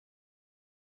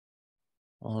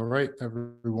All right,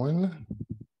 everyone.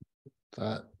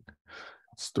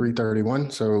 It's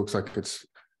 3:31, so it looks like it's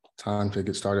time to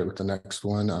get started with the next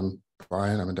one. I'm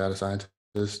Brian, I'm a data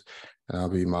scientist, and I'll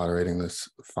be moderating this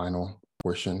final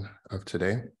portion of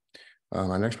today.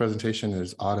 My next presentation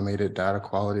is Automated Data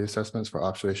Quality Assessments for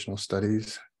Observational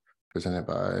Studies, presented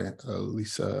by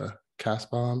Elisa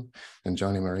Kasbohm and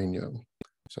Joany Mariño.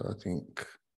 So I think,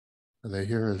 are they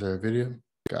here? Is there a video?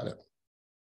 Got it.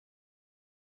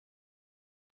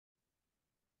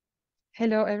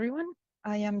 Hello, everyone.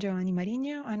 I am Joany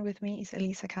Mariño, and with me is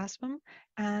Elisa Kasbohm,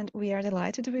 and we are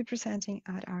delighted to be presenting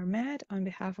at our MED on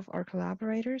behalf of our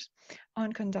collaborators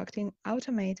on conducting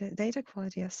automated data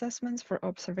quality assessments for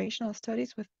observational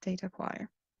studies with dataquieR.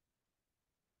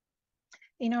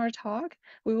 In our talk,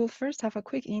 we will first have a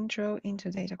quick intro into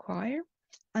dataquieR,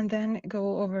 and then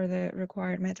go over the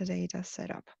required metadata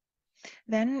setup.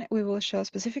 Then we will show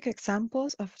specific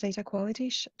examples of data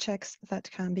quality checks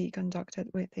that can be conducted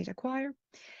with dataquieR.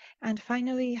 And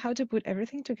finally, how to put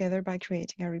everything together by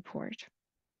creating a report.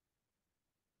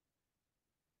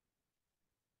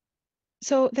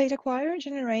 So dataquieR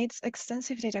generates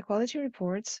extensive data quality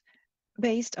reports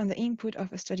based on the input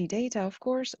of study data, of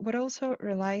course, but also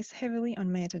relies heavily on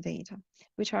metadata,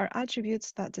 which are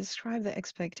attributes that describe the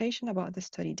expectation about the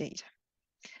study data.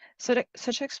 So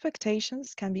such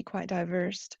expectations can be quite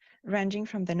diverse, ranging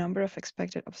from the number of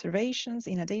expected observations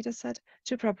in a dataset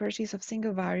to properties of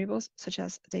single variables, such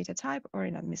as data type or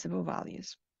inadmissible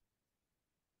values.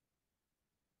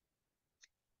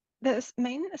 The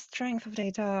main strength of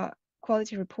data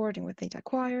quality reporting with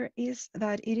dataquieR is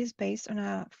that it is based on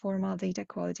a formal data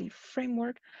quality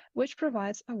framework, which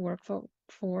provides a workflow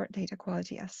for data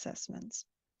quality assessments.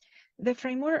 The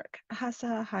framework has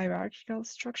a hierarchical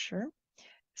structure,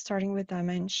 starting with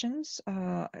dimensions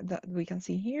that we can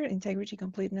see here: integrity,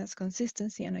 completeness,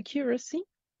 consistency, and accuracy,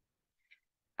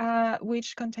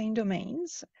 which contain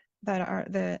domains that are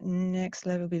the next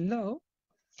level below,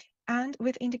 and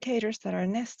with indicators that are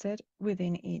nested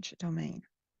within each domain.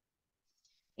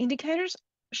 Indicators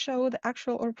show the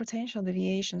actual or potential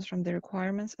deviations from the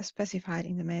requirements specified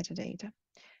in the metadata.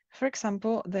 For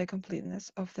example, the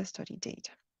completeness of the study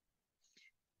data.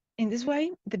 In this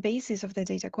way, the basis of the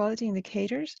data quality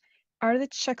indicators are the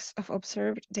checks of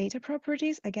observed data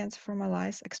properties against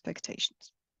formalized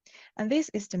expectations. And this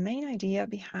is the main idea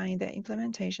behind the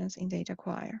implementations in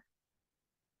dataquieR.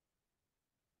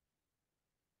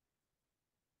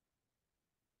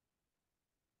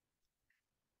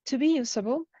 To be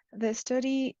usable, the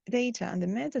study data and the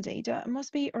metadata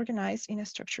must be organized in a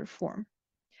structured form.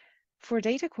 For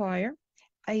dataquieR,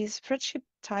 a spreadsheet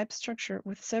type structure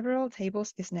with several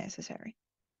tables is necessary.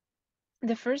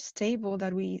 The first table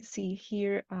that we see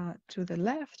here to the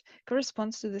left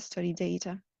corresponds to the study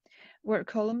data, where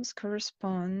columns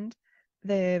correspond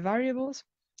the variables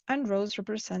and rows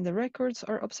represent the records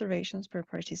or observations per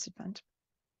participant.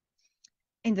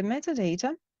 In the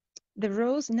metadata, the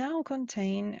rows now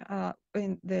contain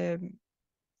the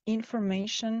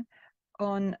information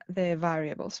on the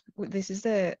variables. This is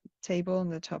the table on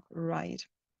the top right.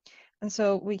 And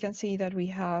so we can see that we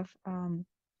have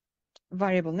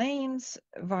variable names,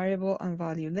 variable and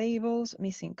value labels,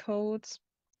 missing codes,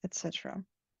 etc.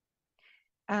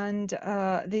 And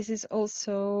this is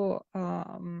also,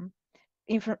 the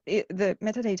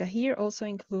metadata here also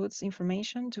includes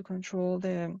information to control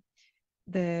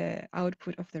the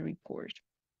output of the report.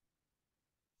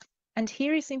 And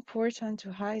here is important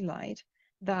to highlight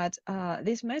that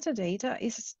this metadata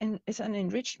is an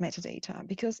enriched metadata,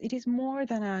 because it is more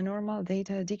than a normal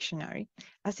data dictionary,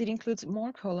 as it includes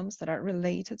more columns that are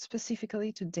related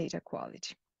specifically to data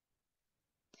quality.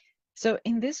 So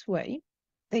in this way,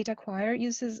 dataquieR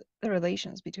uses the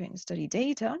relations between study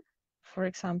data, for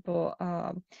example,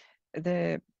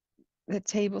 the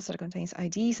tables that contains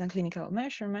IDs and clinical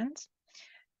measurements,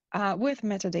 with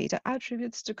metadata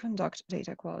attributes to conduct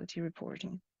data quality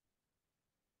reporting.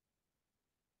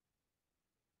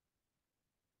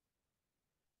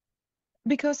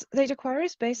 Because dataquieR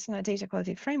is based on a data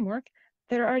quality framework,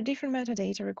 there are different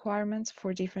metadata requirements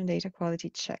for different data quality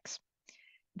checks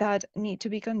that need to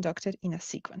be conducted in a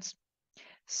sequence.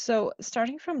 So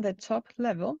starting from the top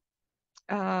level,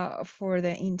 for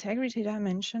the integrity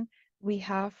dimension, we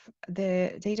have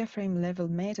the data frame level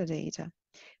metadata,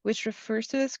 which refers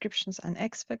to descriptions and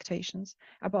expectations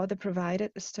about the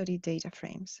provided study data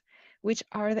frames, which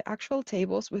are the actual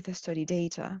tables with the study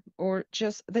data, or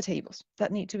just the tables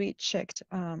that need to be checked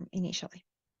initially.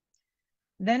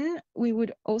 Then we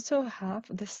would also have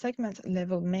the segment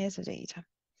level metadata.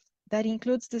 that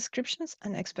includes descriptions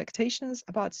and expectations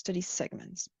about study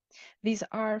segments. These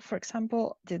are, for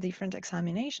example, the different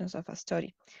examinations of a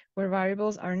study, where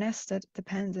variables are nested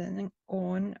depending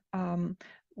on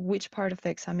which part of the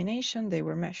examination they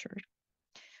were measured.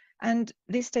 And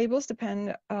these tables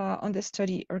depend on the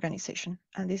study organization.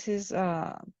 And this is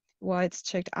why it's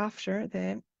checked after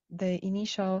the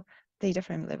initial data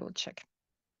frame level check.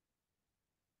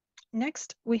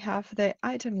 Next, we have the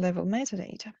item level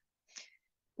metadata,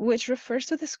 which refers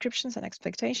to descriptions and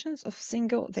expectations of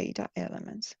single data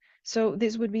elements. So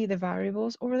this would be the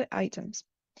variables or the items.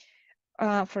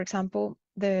 For example,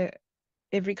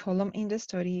 every column in the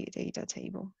study data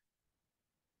table.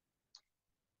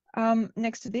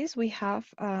 Next to this, we have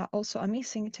also a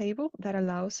missing table that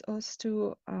allows us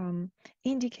to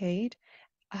indicate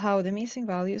how the missing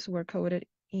values were coded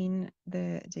in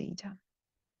the data.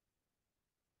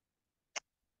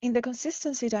 In the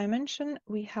consistency dimension,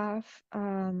 we have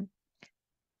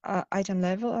item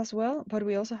level as well, but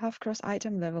we also have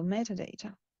cross-item level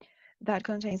metadata that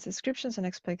contains descriptions and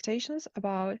expectations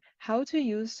about how to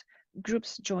use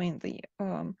groups jointly.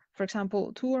 For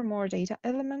example, 2 or more data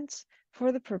elements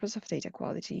for the purpose of data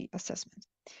quality assessment.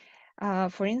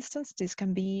 For instance, this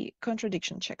can be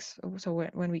contradiction checks. So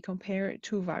when we compare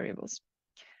 2 variables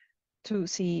to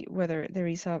see whether there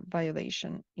is a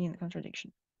violation in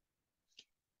contradiction.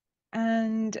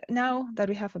 And now that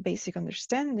we have a basic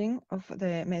understanding of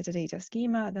the metadata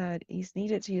schema that is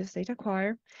needed to use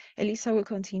dataquieR, Elisa will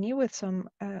continue with some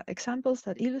examples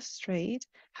that illustrate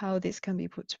how this can be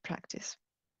put to practice.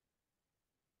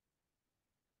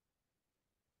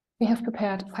 We have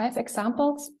prepared 5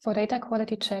 examples for data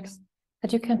quality checks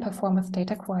that you can perform with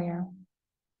dataquieR.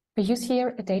 We use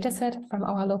here a dataset from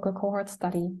our local cohort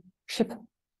study, SHIP,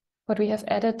 but we have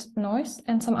added noise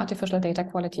and some artificial data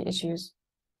quality issues.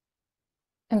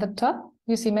 In the top,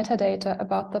 you see metadata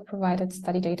about the provided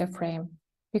study data frame.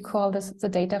 We call this the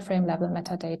data frame level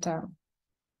metadata.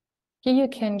 Here you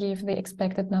can give the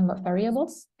expected number of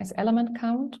variables as element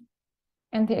count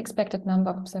and the expected number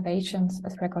of observations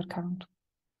as record count.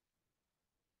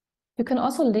 You can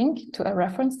also link to a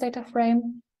reference data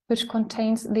frame which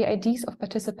contains the IDs of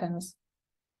participants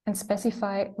and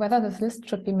specify whether this list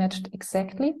should be matched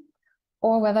exactly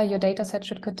or whether your dataset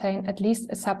should contain at least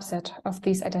a subset of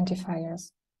these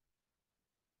identifiers.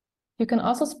 You can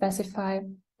also specify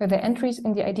whether entries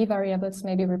in the ID variables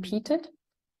may be repeated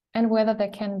and whether there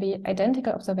can be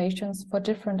identical observations for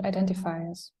different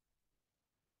identifiers.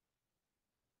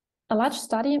 A large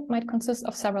study might consist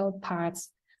of several parts.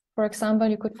 For example,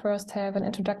 you could first have an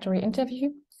introductory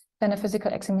interview, then a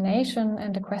physical examination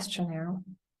and a questionnaire.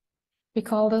 We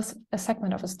call this a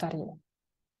segment of a study.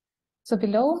 So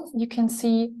below, you can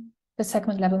see the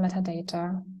segment level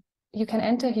metadata. You can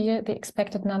enter here the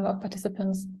expected number of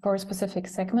participants for a specific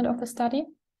segment of the study,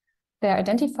 their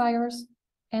identifiers,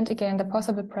 and again, the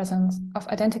possible presence of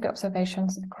identical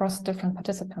observations across different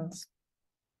participants.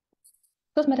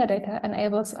 This metadata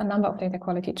enables a number of data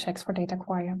quality checks for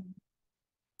dataquieR.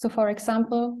 So for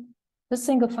example, this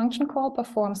single function call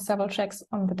performs several checks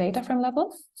on the data frame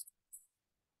level.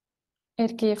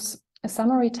 It gives a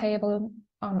summary table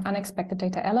on unexpected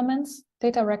data elements,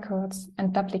 data records,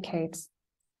 and duplicates.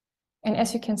 And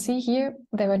as you can see here,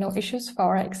 there were no issues for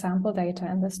our example data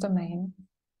in this domain.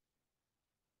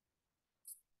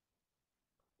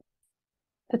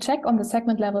 The check on the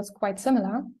segment level is quite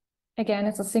similar. Again,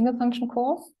 it's a single function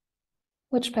call,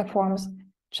 which performs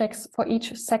checks for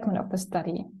each segment of the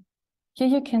study. Here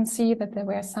you can see that there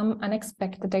were some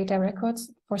unexpected data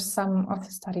records for some of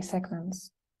the study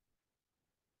segments.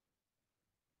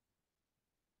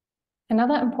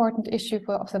 Another important issue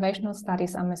for observational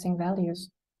studies are missing values.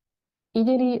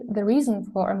 Ideally, the reason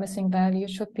for a missing value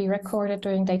should be recorded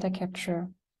during data capture,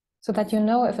 so that you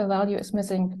know if a value is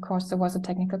missing because there was a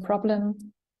technical problem,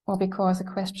 or because a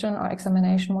question or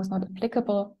examination was not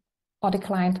applicable or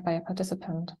declined by a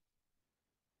participant.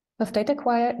 With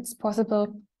dataquieR, it's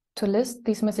possible to list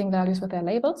these missing values with their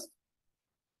labels,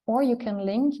 or you can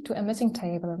link to a missing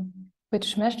table,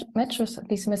 which matches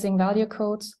these missing value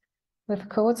codes with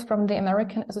codes from the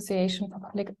American Association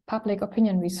for Public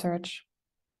Opinion Research.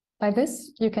 By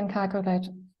this, you can calculate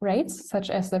rates, such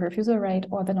as the refusal rate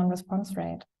or the non-response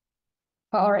rate.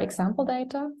 For our example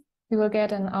data, we will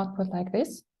get an output like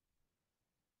this.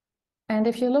 And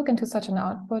if you look into such an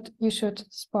output, you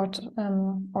should spot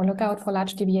or look out for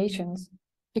large deviations,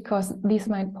 because these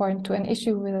might point to an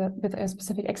issue with a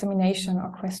specific examination or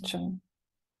question.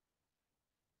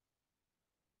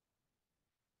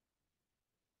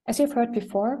 As you've heard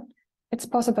before, it's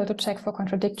possible to check for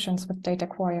contradictions with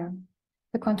dataquieR.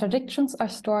 The contradictions are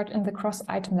stored in the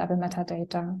cross-item level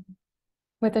metadata.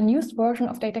 With the newest version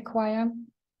of dataquieR,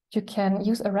 you can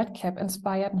use a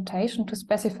redcap-inspired notation to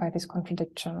specify these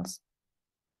contradictions.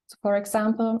 So for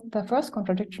example, the first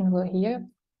contradiction rule here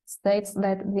states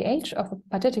that the age of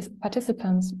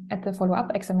participants at the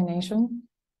follow-up examination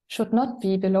should not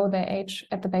be below their age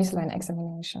at the baseline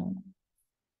examination.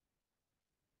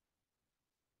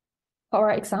 For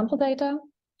our example data,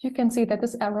 you can see that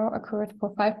this error occurred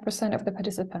for 5% of the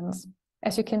participants,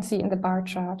 as you can see in the bar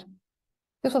chart.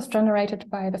 This was generated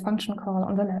by the function call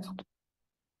on the left.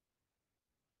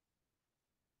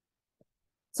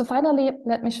 So finally,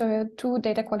 let me show you two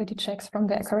data quality checks from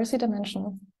the accuracy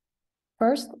dimension.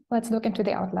 First, let's look into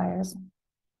the outliers.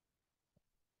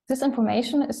 This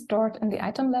information is stored in the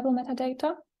item level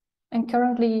metadata, and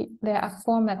currently there are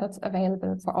 4 methods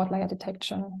available for outlier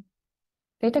detection.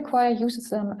 dataquieR uses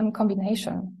them in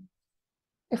combination.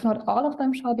 If not all of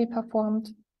them shall be performed,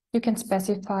 you can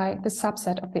specify the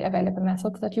subset of the available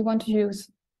methods that you want to use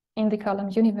in the column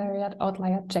univariate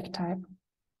outlier check type.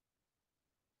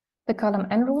 The column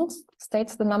nRules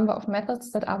states the number of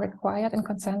methods that are required in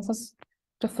consensus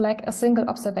to flag a single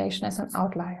observation as an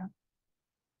outlier.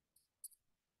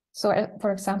 So,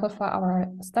 for example, for our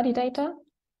study data,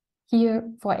 here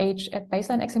for age at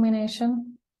baseline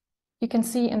examination, you can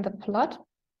see in the plot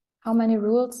how many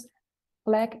rules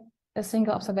flag a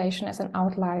single observation as an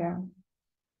outlier.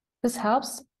 This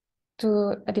helps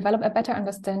to develop a better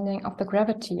understanding of the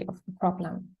gravity of the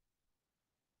problem.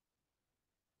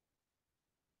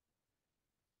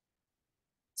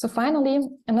 So finally,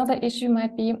 another issue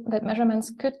might be that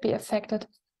measurements could be affected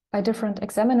by different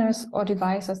examiners or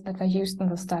devices that were used in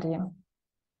the study.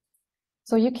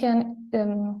 So you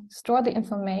can store the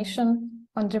information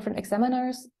on different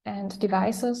examiners and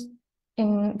devices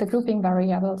in the grouping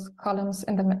variables columns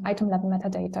in the item level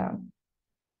metadata.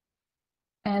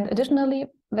 And additionally,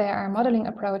 there are modeling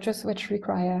approaches which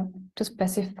require to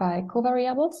specify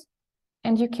covariables,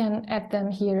 and you can add them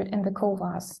here in the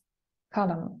covars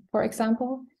column. For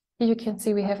example, here you can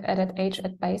see we have added age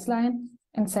at baseline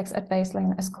and sex at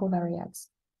baseline as covariates.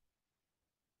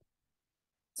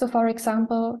 So for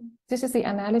example, this is the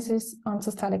analysis on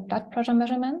systolic blood pressure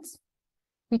measurements.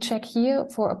 We check here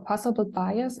for a possible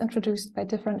bias introduced by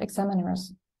different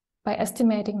examiners by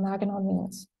estimating marginal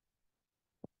means.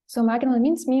 So marginal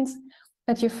means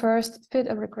that you first fit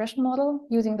a regression model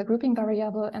using the grouping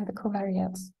variable and the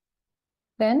covariates.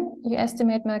 Then you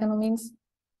estimate marginal means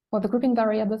for the grouping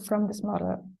variable from this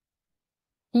model.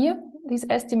 Here, these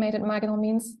estimated marginal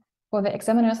means for the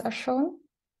examiners are shown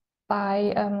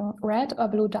by red or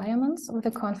blue diamonds with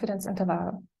a confidence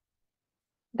interval.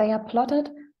 They are plotted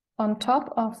on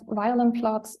top of violin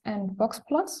plots and box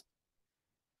plots,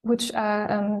 which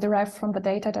are derived from the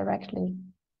data directly.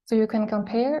 So you can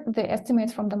compare the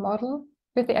estimates from the model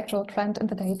with the actual trend in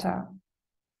the data.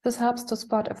 This helps to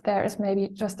spot if there is maybe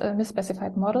just a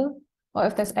misspecified model or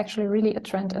if there's actually really a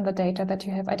trend in the data that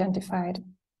you have identified.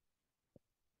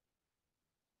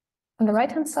 On the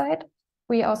right-hand side,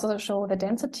 we also show the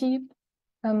density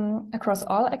across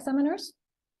all examiners,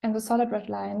 and the solid red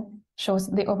line shows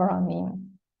the overall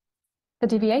mean. The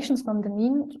deviations from the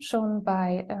mean shown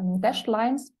by dashed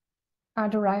lines are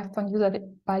derived from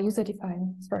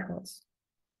user-defined thresholds.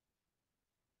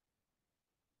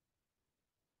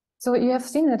 So you have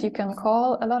seen that you can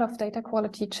call a lot of data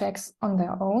quality checks on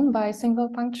their own by single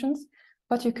functions,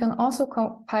 but you can also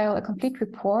compile a complete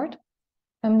report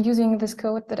using this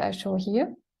code that I show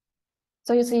here.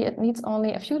 So you see it needs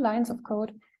only a few lines of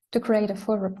code to create a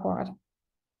full report.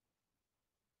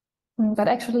 But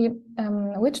actually,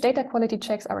 which data quality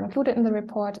checks are included in the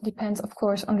report depends, of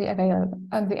course, on the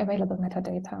available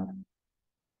metadata.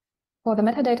 For the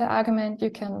metadata argument,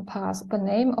 you can pass the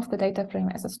name of the data frame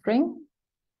as a string,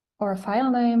 or a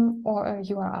file name, or a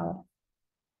URL.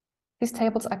 These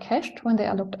tables are cached when they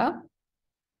are looked up,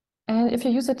 and if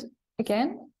you use it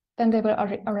again, then they will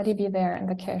already be there in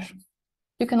the cache.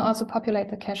 You can also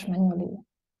populate the cache manually.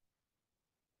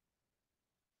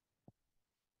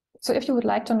 So if you would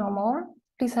like to know more,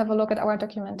 please have a look at our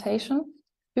documentation.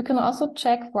 You can also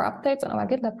check for updates on our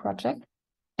GitLab project.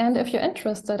 And if you're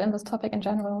interested in this topic in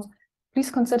general,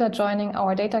 please consider joining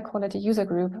our data quality user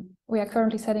group. We are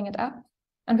currently setting it up,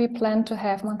 and we plan to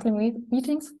have monthly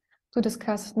meetings to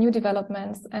discuss new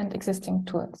developments and existing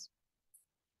tools.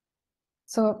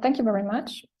 So thank you very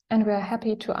much, and we are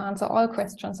happy to answer all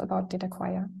questions about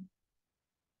dataquieR.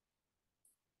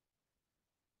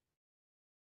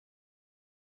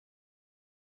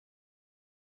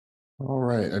 All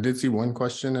right, I did see one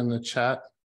question in the chat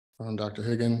from Dr.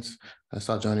 Higgins. I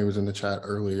saw Joany was in the chat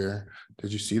earlier.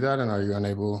 Did you see that, and are you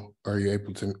able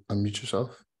to unmute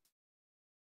yourself?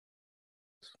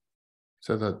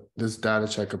 So that this data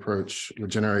check approach would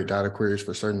generate data queries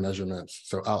for certain measurements.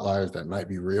 So outliers that might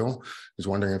be real. Is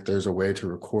wondering if there's a way to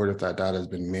record if that data has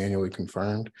been manually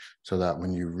confirmed so that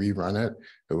when you rerun it,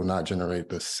 it will not generate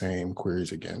the same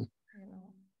queries again.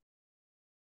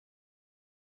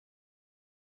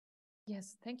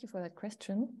 Yes, thank you for that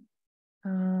question.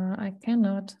 I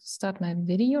cannot start my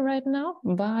video right now,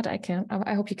 but I can.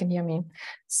 I hope you can hear me.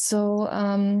 So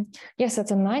yes,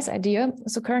 that's a nice idea.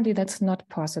 So currently that's not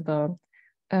possible.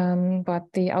 But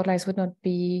the outliers would not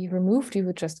be removed. You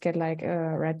would just get like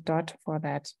a red dot for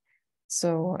that.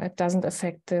 So it doesn't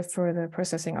affect the further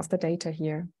processing of the data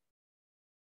here.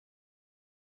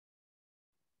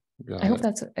 I hope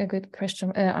that's a good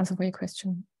question, answer for your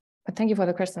question. But thank you for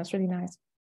the question. That's really nice.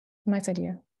 Nice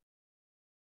idea.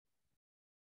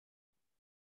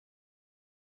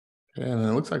 Yeah, and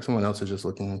it looks like someone else is just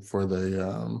looking for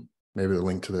the maybe the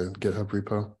link to the GitHub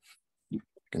repo. You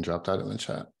can drop that in the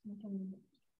chat.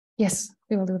 Yes,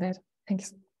 we will do that.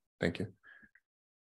 Thanks. Thank you.